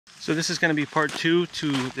So this is going to be part 2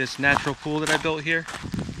 to this natural pool that I built here.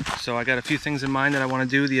 So I got a few things in mind that I want to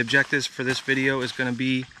do. The objectives for this video is going to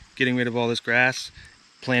be getting rid of all this grass,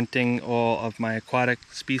 planting all of my aquatic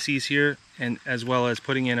species here, and as well as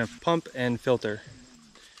putting in a pump and filter.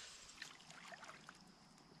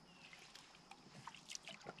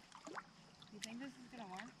 You think this is going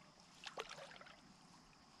to work?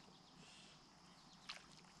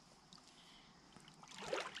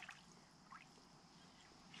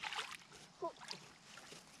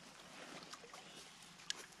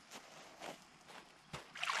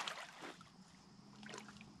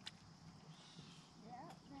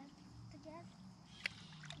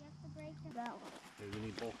 That one. Okay, we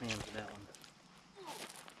need both hands for that one.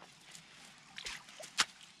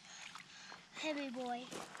 Heavy boy.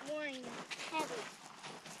 Warning. Heavy.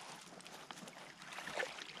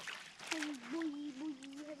 Heavy boy,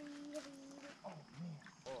 heavy. Oh man.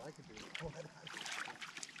 Oh, I could do it. Pull that out.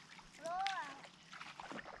 Roll out.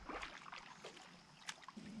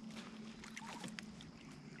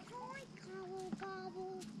 Boy, gobble,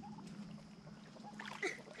 gobble.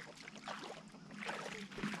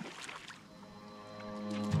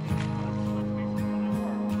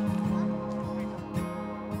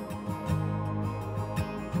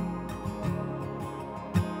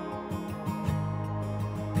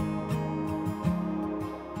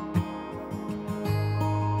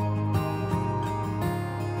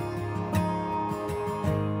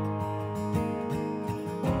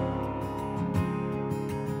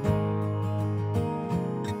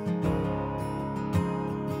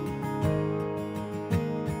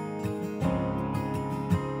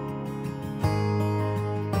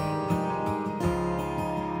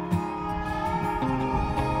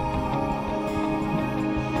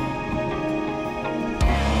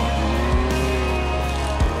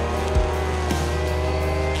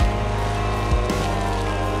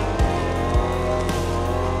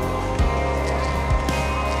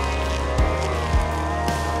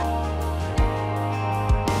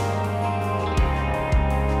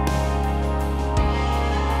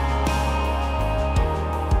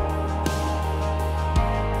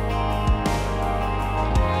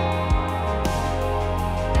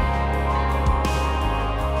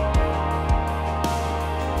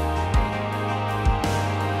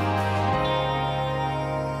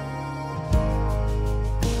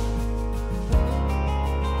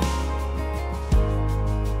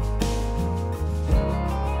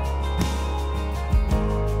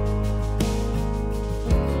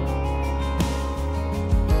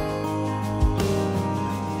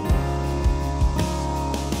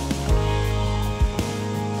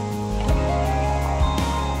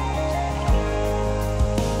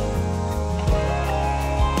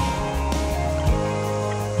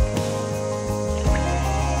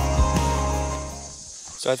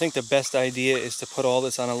 So I think the best idea is to put all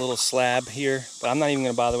this on a little slab here, but I'm not even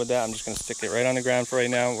going to bother with that. I'm just going to stick it right on the ground for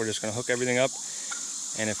right now. We're just going to hook everything up,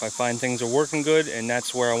 and if I find things are working good and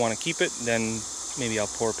that's where I want to keep it, then maybe I'll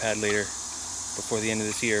pour pad later before the end of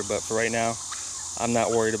this year. But for right now, I'm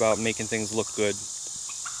not worried about making things look good.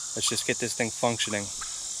 Let's just get this thing functioning.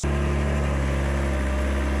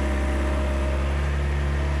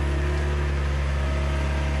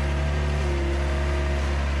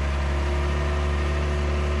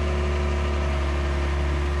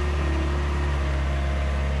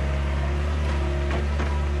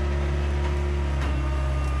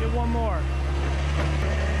 One more.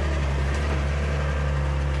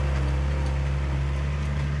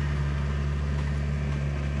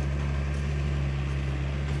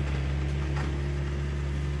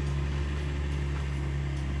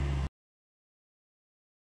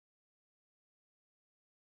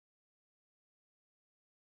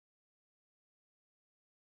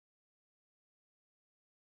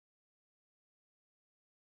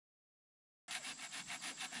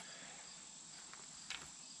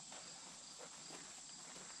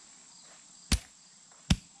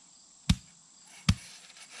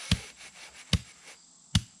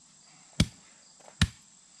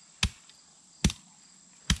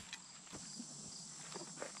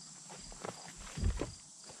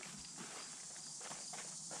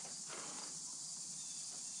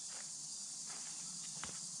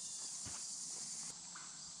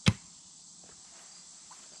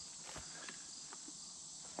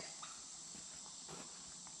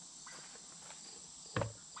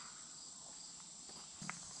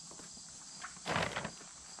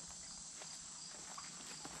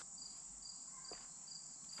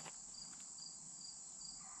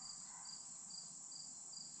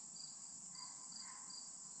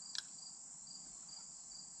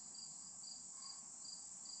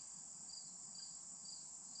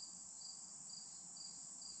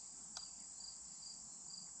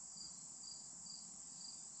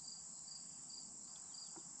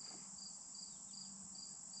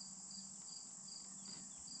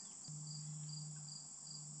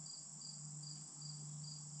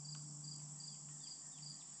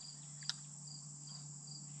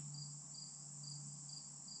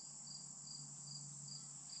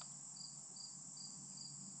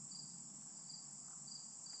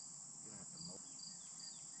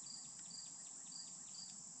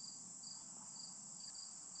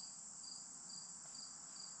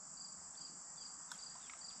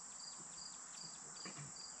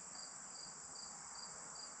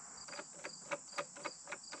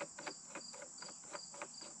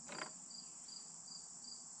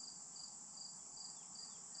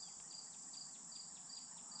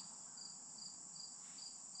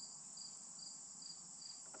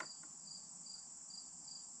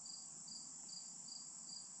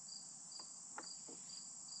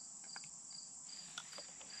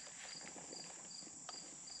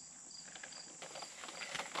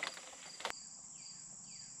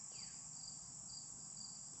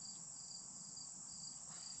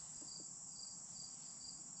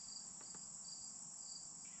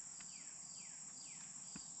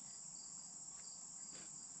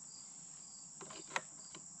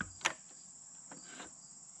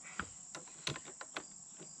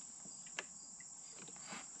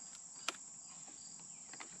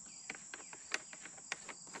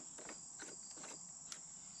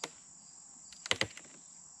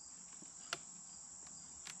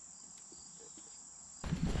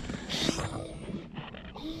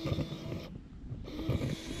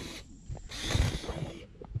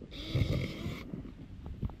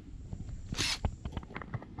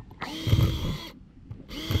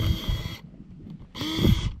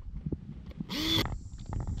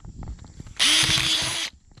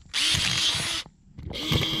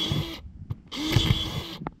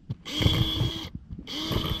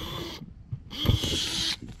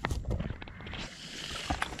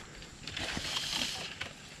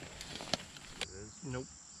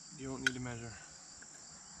 You don't need to measure.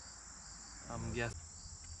 Yes.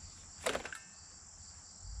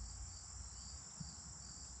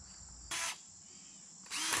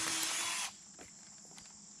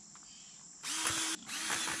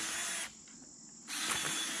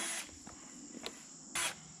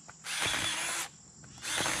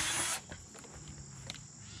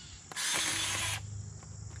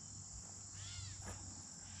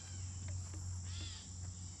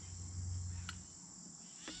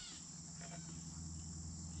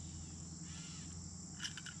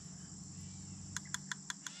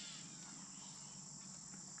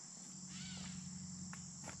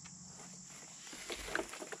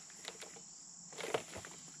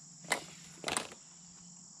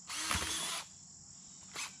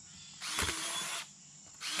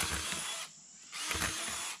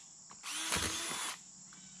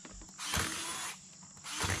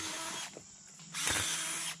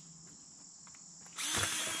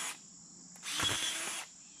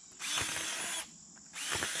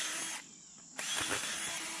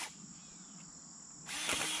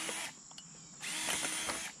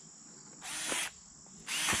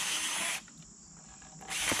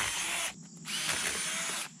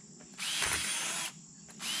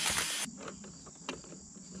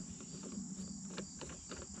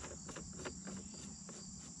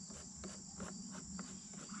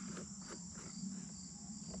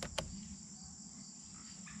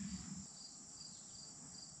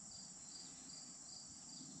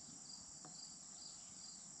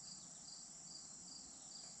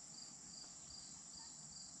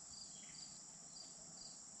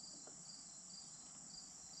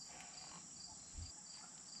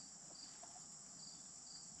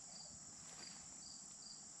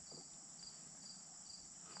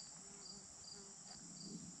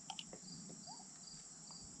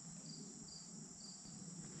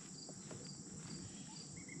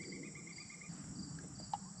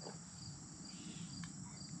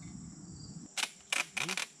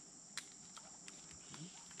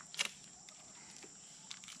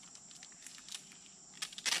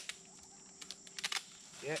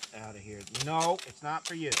 Get out of here. No, it's not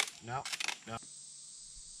for you. No, no.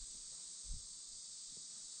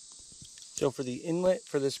 So for the inlet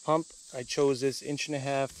for this pump, I chose this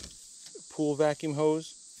 1.5-inch pool vacuum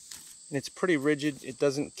hose. And it's pretty rigid. It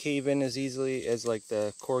doesn't cave in as easily as like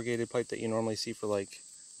the corrugated pipe that you normally see for like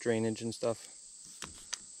drainage and stuff.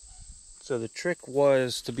 So the trick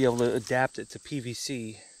was to be able to adapt it to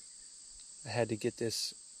PVC. I had to get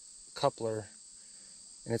this coupler,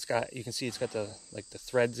 and it's got, you can see it's got the like the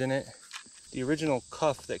threads in it. The original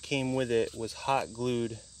cuff that came with it was hot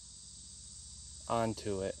glued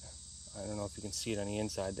onto it. I don't know if you can see it on the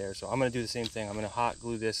inside there. So I'm going to do the same thing. I'm going to hot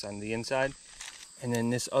glue this on the inside, and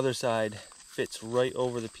then this other side fits right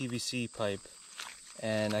over the PVC pipe,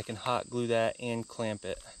 and I can hot glue that and clamp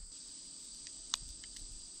it.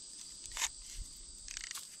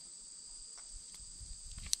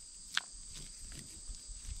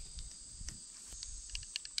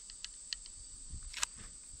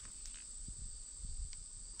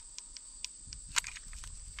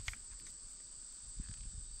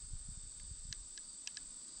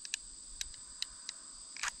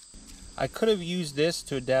 I could have used this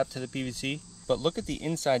to adapt to the PVC, but look at the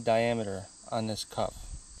inside diameter on this cuff.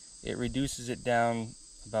 It reduces it down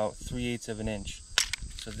about 3/8 of an inch.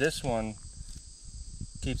 So this one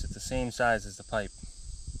keeps it the same size as the pipe,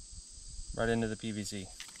 right into the PVC.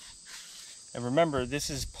 And remember,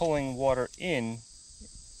 this is pulling water in,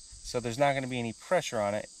 so there's not going to be any pressure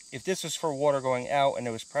on it. If this was for water going out and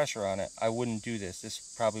there was pressure on it, I wouldn't do this.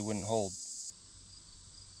 This probably wouldn't hold.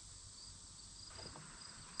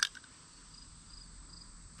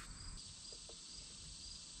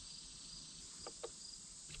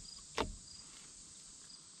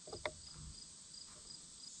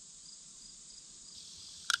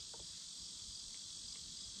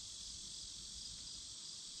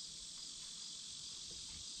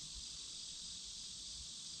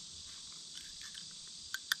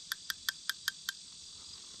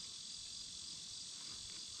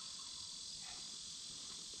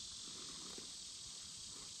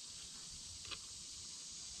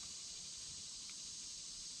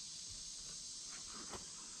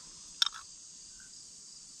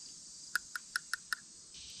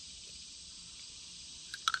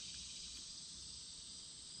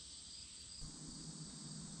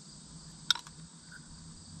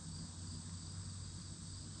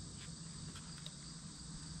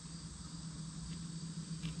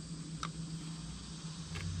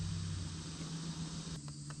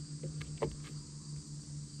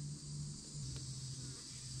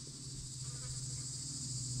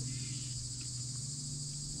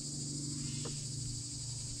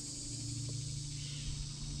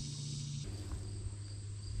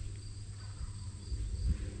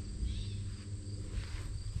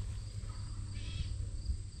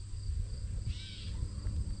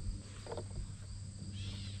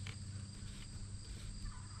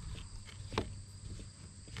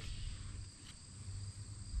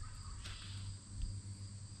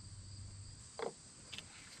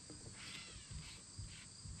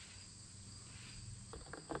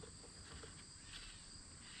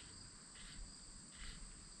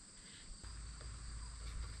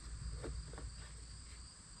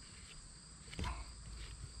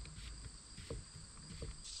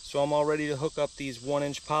 So I'm all ready to hook up these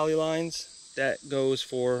 1-inch poly lines. That goes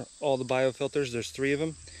for all the biofilters. There's 3 of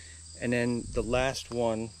them. And then the last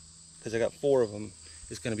one, because I got 4 of them,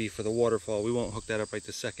 is going to be for the waterfall. We won't hook that up right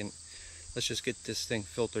this second. Let's just get this thing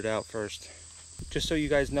filtered out first. Just so you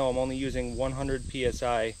guys know, I'm only using 100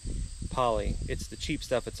 PSI poly. It's the cheap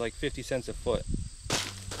stuff. It's like 50 cents a foot.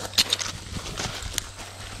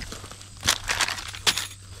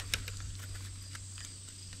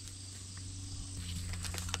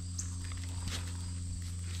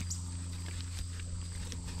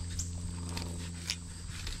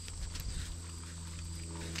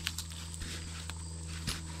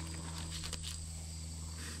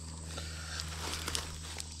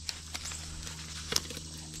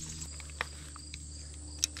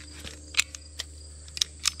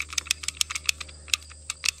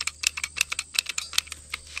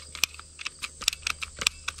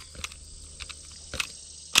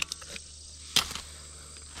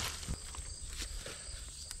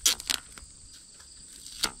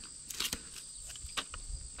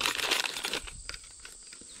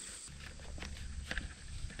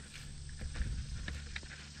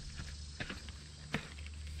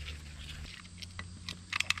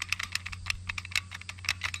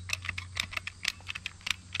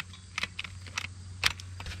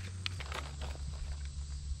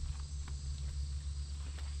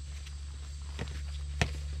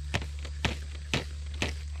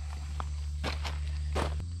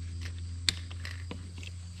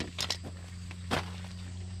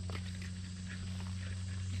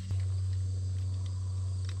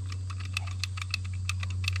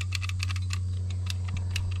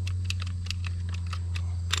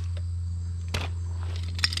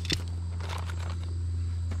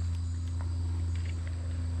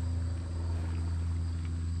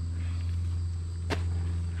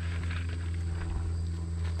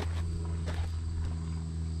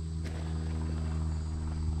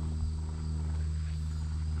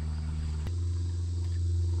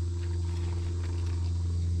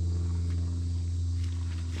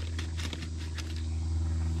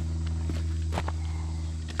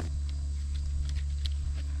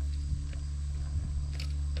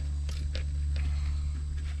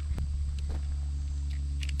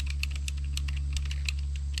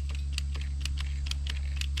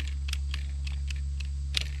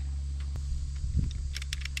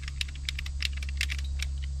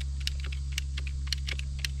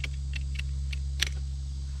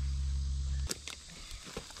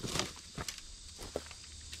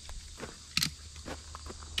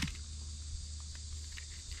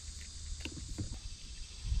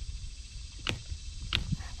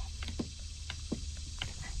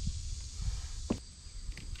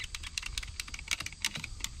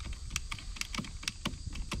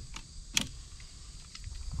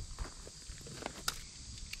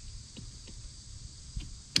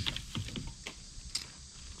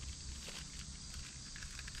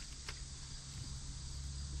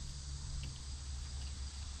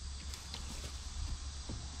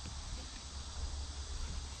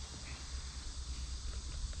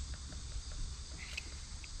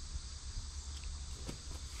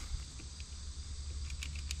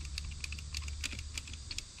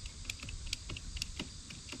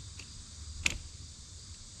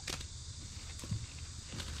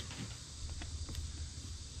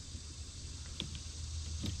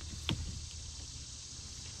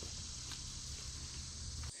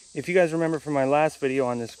 If you guys remember from my last video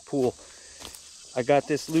on this pool, I got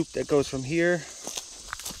this loop that goes from here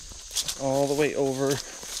all the way over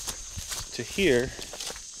to here.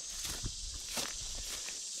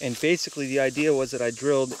 And basically the idea was that I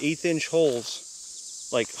drilled 1/8-inch holes,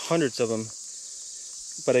 like hundreds of them,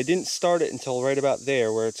 but I didn't start it until right about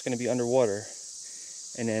there where it's going to be underwater,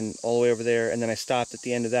 and then all the way over there, and then I stopped at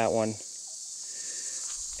the end of that one.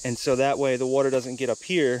 And so that way the water doesn't get up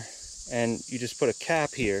here, and you just put a cap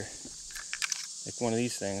here, like one of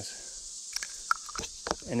these things,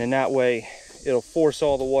 and then that way it'll force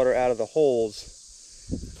all the water out of the holes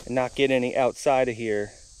and not get any outside of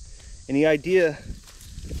here. And the idea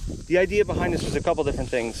behind this was a couple different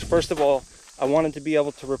things. First of all, I wanted to be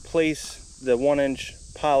able to replace the 1-inch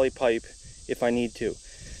poly pipe if I need to.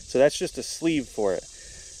 So that's just a sleeve for it.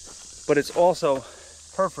 But it's also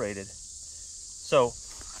perforated. So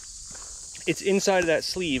it's inside of that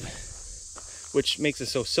sleeve, which makes it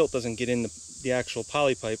so silt doesn't get in the actual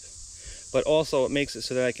poly pipe. But also it makes it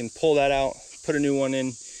so that I can pull that out, put a new one in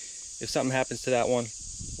if something happens to that one.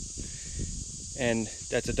 And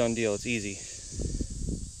that's a done deal, it's easy.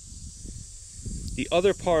 The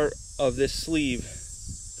other part of this sleeve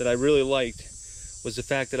that I really liked was the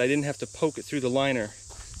fact that I didn't have to poke it through the liner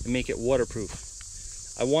and make it waterproof.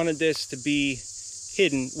 I wanted this to be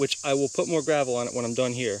hidden, which I will put more gravel on it when I'm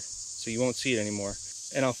done here, so you won't see it anymore.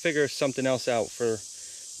 And I'll figure something else out for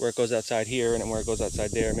where it goes outside here and where it goes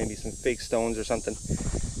outside there, maybe some fake stones or something.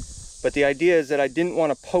 But the idea is that I didn't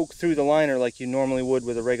want to poke through the liner like you normally would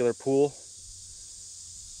with a regular pool.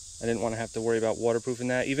 I didn't want to have to worry about waterproofing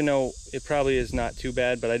that, even though it probably is not too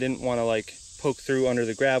bad, but I didn't want to like poke through under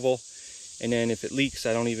the gravel, and then if it leaks,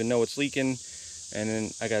 I don't even know it's leaking, and then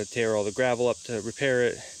I got to tear all the gravel up to repair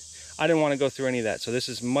it. I didn't want to go through any of that, so this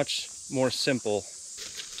is much more simple.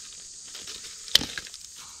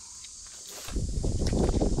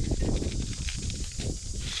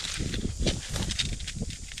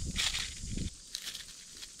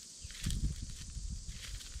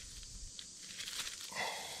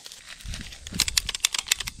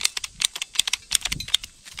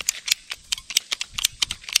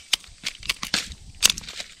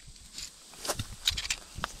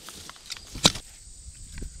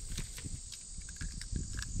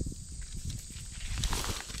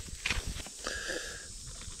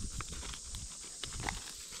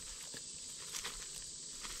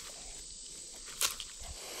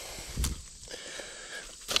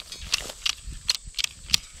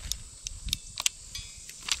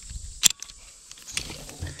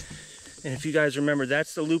 And if you guys remember,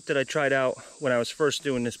 that's the loop that I tried out when I was first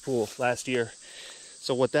doing this pool last year.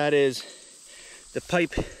 So what that is, the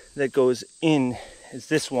pipe that goes in is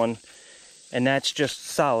this one, and that's just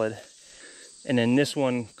solid. And then this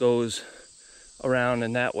one goes around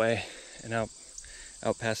and that way and out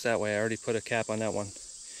past that way. I already put a cap on that one.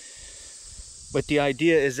 But the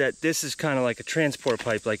idea is that this is kind of like a transport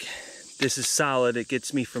pipe. Like, this is solid. It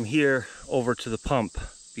gets me from here over to the pump,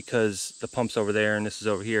 because the pump's over there and this is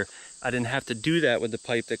over here. I didn't have to do that with the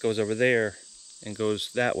pipe that goes over there and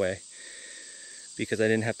goes that way, because I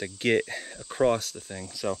didn't have to get across the thing.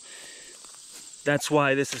 So that's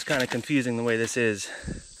why this is kind of confusing the way this is.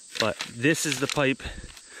 But this is the pipe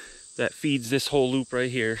that feeds this whole loop right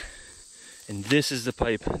here, and this is the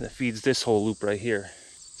pipe that feeds this whole loop right here.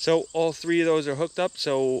 So all three of those are hooked up,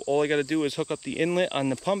 so all I got to do is hook up the inlet on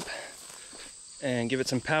the pump and give it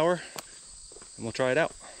some power, and we'll try it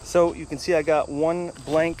out. So you can see I got one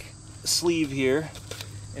blank sleeve here,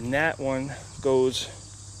 and that one goes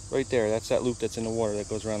right there. That's that loop that's in the water that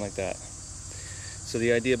goes around like that. So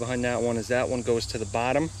the idea behind that one is that one goes to the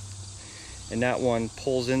bottom, and that one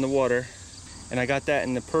pulls in the water, and I got that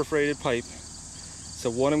in the perforated pipe. So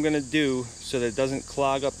what I'm gonna do so that it doesn't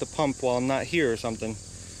clog up the pump while I'm not here or something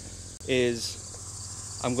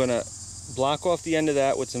is I'm gonna block off the end of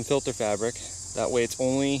that with some filter fabric. That way it's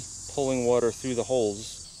only pulling water through the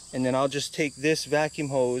holes. And then I'll just take this vacuum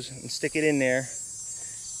hose and stick it in there,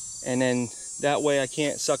 and then that way I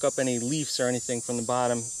can't suck up any leaves or anything from the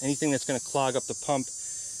bottom, anything that's going to clog up the pump,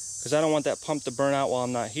 because I don't want that pump to burn out while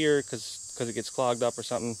I'm not here, because it gets clogged up or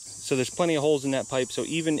something. So there's plenty of holes in that pipe, so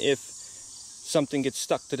even if something gets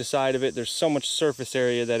stuck to the side of it, there's so much surface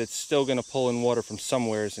area that it's still going to pull in water from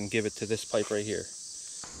somewheres and give it to this pipe right here.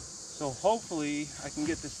 So hopefully I can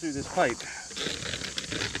get this through this pipe.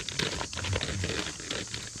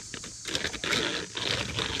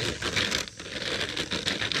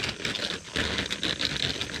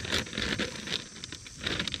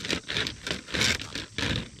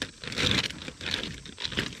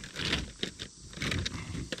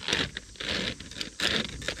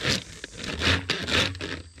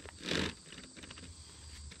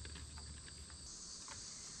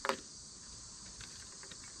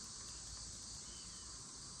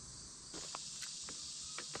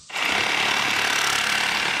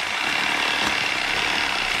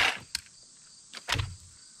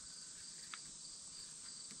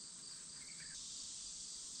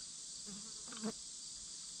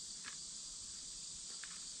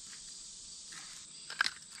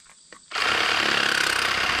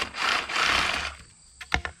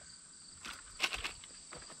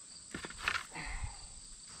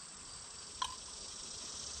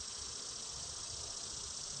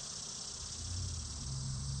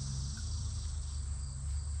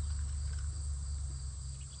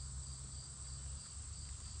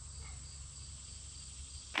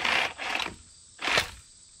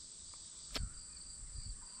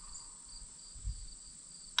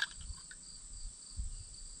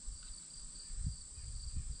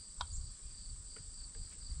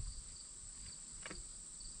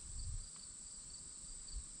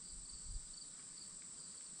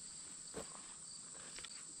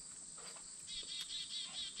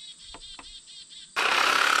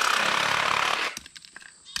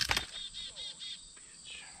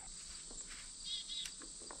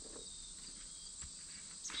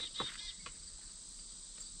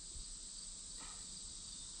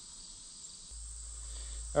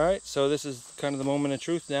 Alright, so this is kind of the moment of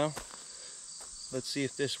truth now. Let's see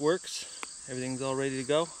if this works. Everything's all ready to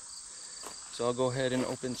go. So I'll go ahead and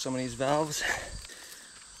open some of these valves.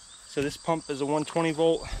 So this pump is a 120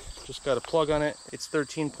 volt. Just got a plug on it. It's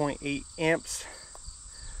 13.8 amps.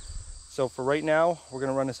 So for right now, we're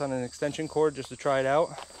going to run this on an extension cord just to try it out.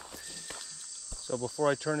 So before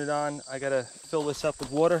I turn it on, I got to fill this up with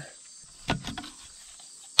water.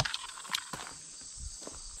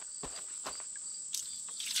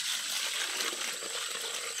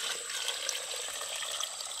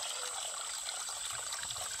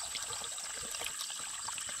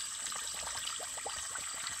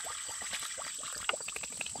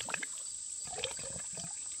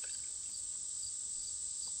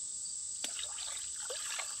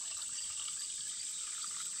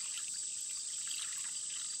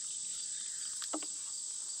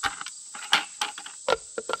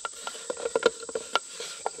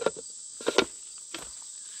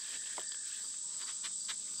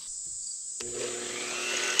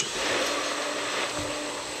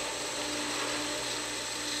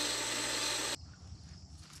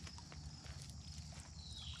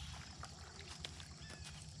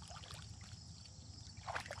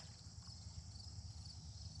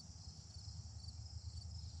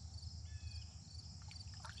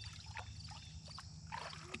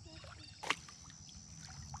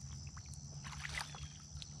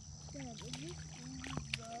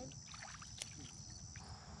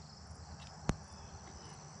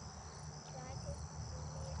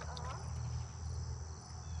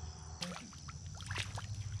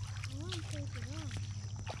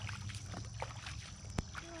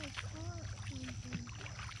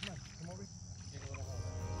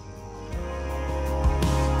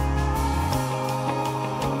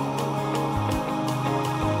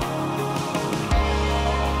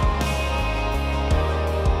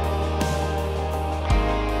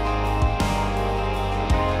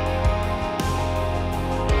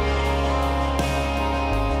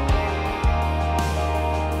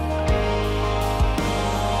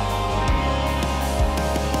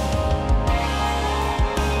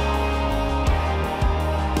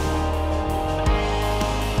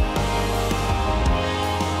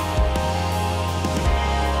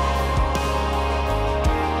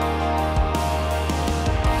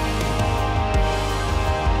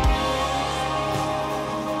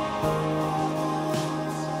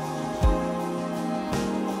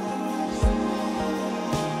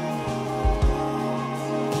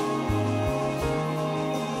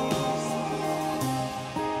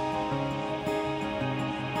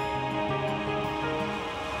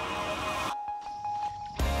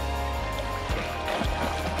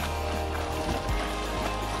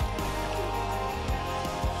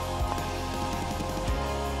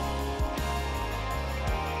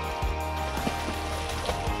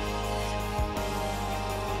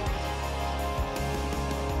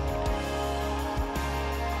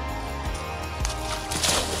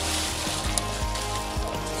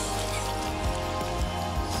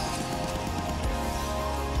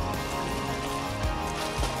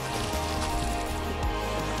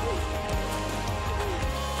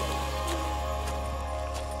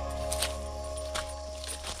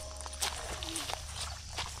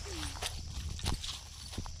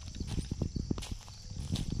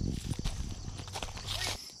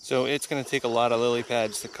 So it's going to take a lot of lily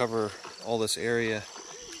pads to cover all this area.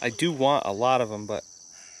 I do want a lot of them, but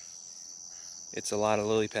it's a lot of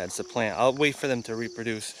lily pads to plant. I'll wait for them to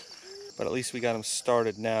reproduce, but at least we got them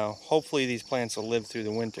started now. Hopefully these plants will live through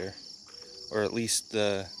the winter, or at least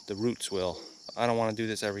the roots will. I don't want to do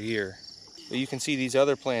this every year. But you can see these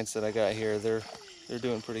other plants that I got here, they're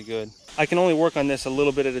doing pretty good. I can only work on this a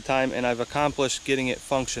little bit at a time, and I've accomplished getting it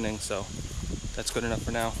functioning, so that's good enough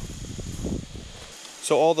for now.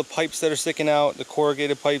 So all the pipes that are sticking out, the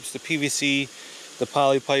corrugated pipes, the PVC, the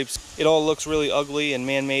poly pipes, it all looks really ugly and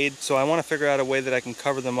man-made. So I want to figure out a way that I can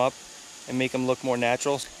cover them up and make them look more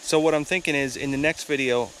natural. So what I'm thinking is, in the next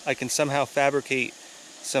video, I can somehow fabricate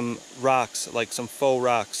some rocks, like some faux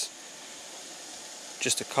rocks,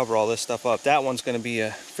 just to cover all this stuff up. That one's going to be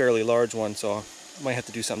a fairly large one, so I might have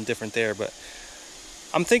to do something different there. But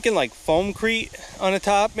I'm thinking like foamcrete on the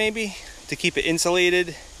top, maybe, to keep it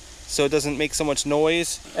insulated, so it doesn't make so much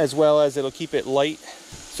noise, as well as it'll keep it light.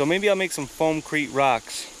 So maybe I'll make some foamcrete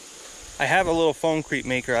rocks. I have a little foamcrete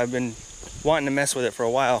maker. I've been wanting to mess with it for a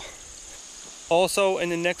while. Also, in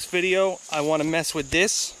the next video, I want to mess with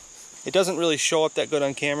this. It doesn't really show up that good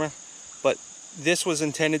on camera, but this was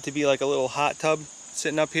intended to be like a little hot tub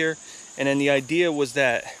sitting up here. And then the idea was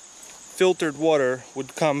that filtered water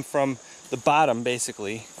would come from the bottom,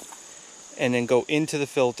 basically, and then go into the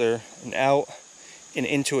filter and out. and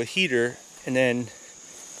into a heater, and then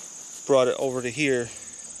brought it over to here.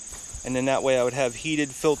 And then that way I would have heated,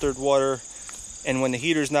 filtered water, and when the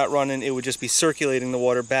heater's not running, it would just be circulating the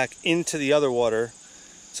water back into the other water,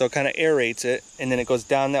 so it kind of aerates it, and then it goes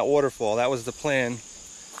down that waterfall. That was the plan.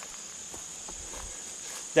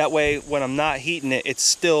 That way, when I'm not heating it, it's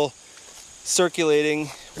still circulating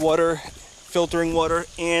water, filtering water,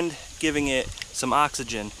 and giving it some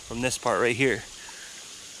oxygen from this part right here.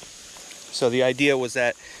 So the idea was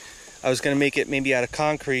that I was going to make it maybe out of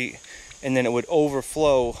concrete, and then it would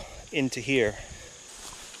overflow into here.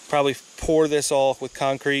 Probably pour this all with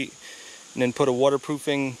concrete, and then put a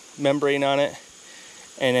waterproofing membrane on it,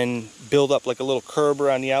 and then build up like a little curb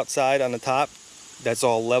around the outside on the top. That's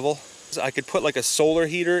all level. So I could put like a solar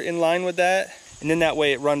heater in line with that, and then that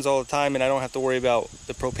way it runs all the time, and I don't have to worry about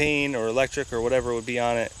the propane or electric or whatever would be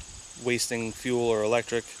on it wasting fuel or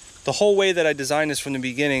electric. The whole way that I designed this from the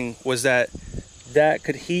beginning was that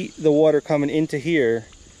could heat the water coming into here,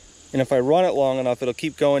 and if I run it long enough, it'll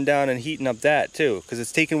keep going down and heating up that too, because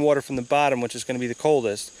it's taking water from the bottom, which is going to be the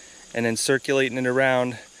coldest, and then circulating it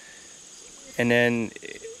around, and then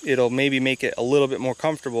it'll maybe make it a little bit more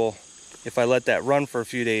comfortable if I let that run for a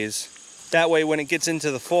few days. That way when it gets into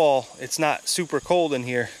the fall, it's not super cold in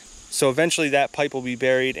here. So eventually that pipe will be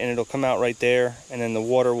buried and it'll come out right there, and then the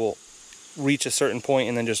water will reach a certain point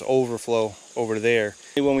and then just overflow over there.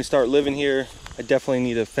 When we start living here, I definitely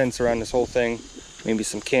need a fence around this whole thing, maybe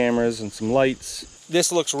some cameras and some lights.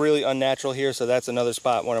 This looks really unnatural here, so that's another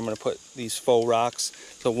spot where I'm going to put these faux rocks.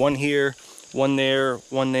 So one here, one there,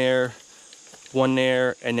 one there, one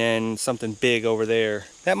there, and then something big over there.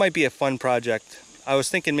 That might be a fun project. I was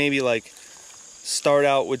thinking maybe like start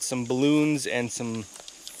out with some balloons and some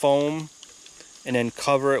foam, and then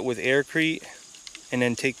cover it with aircrete, and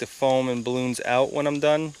then take the foam and balloons out when I'm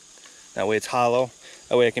done. That way it's hollow.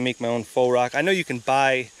 That way I can make my own faux rock. I know you can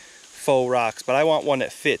buy faux rocks, but I want one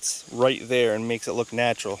that fits right there and makes it look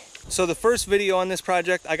natural. So the first video on this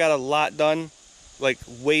project, I got a lot done, like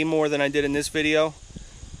way more than I did in this video.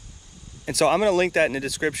 And so I'm going to link that in the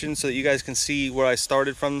description so that you guys can see where I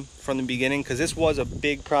started from the beginning, because this was a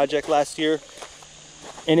big project last year,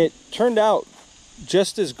 and it turned out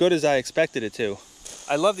just as good as I expected it to.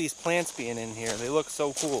 I love these plants being in here. They look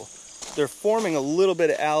so cool. They're forming a little bit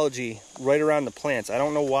of algae right around the plants. I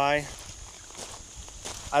don't know why.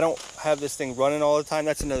 I don't have this thing running all the time.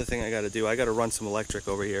 That's another thing I got to do. I got to run some electric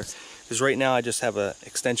over here, because right now I just have a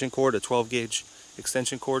extension cord, a 12 gauge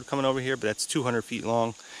extension cord coming over here, but that's 200 feet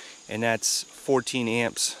long, and that's 14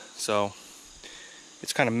 amps. So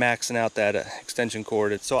it's kind of maxing out that extension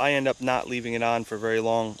cord. So I end up not leaving it on for very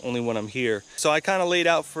long, only when I'm here. So I kind of laid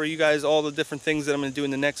out for you guys all the different things that I'm going to do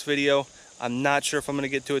in the next video. I'm not sure if I'm going to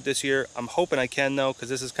get to it this year. I'm hoping I can though, because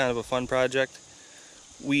this is kind of a fun project.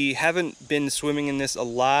 We haven't been swimming in this a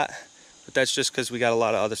lot, but that's just because we got a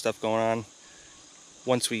lot of other stuff going on.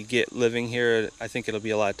 Once we get living here, I think it'll be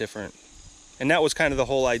a lot different. And that was kind of the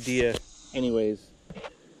whole idea anyways.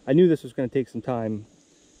 I knew this was going to take some time,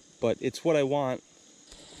 but it's what I want.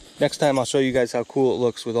 Next time I'll show you guys how cool it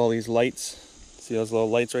looks with all these lights. See those little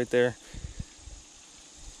lights right there?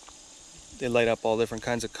 They light up all different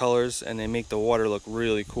kinds of colors, and they make the water look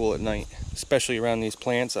really cool at night, especially around these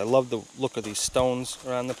plants. I love the look of these stones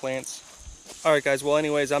around the plants. Alright guys, well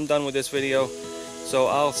anyways, I'm done with this video, so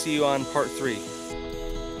I'll see you on part 3.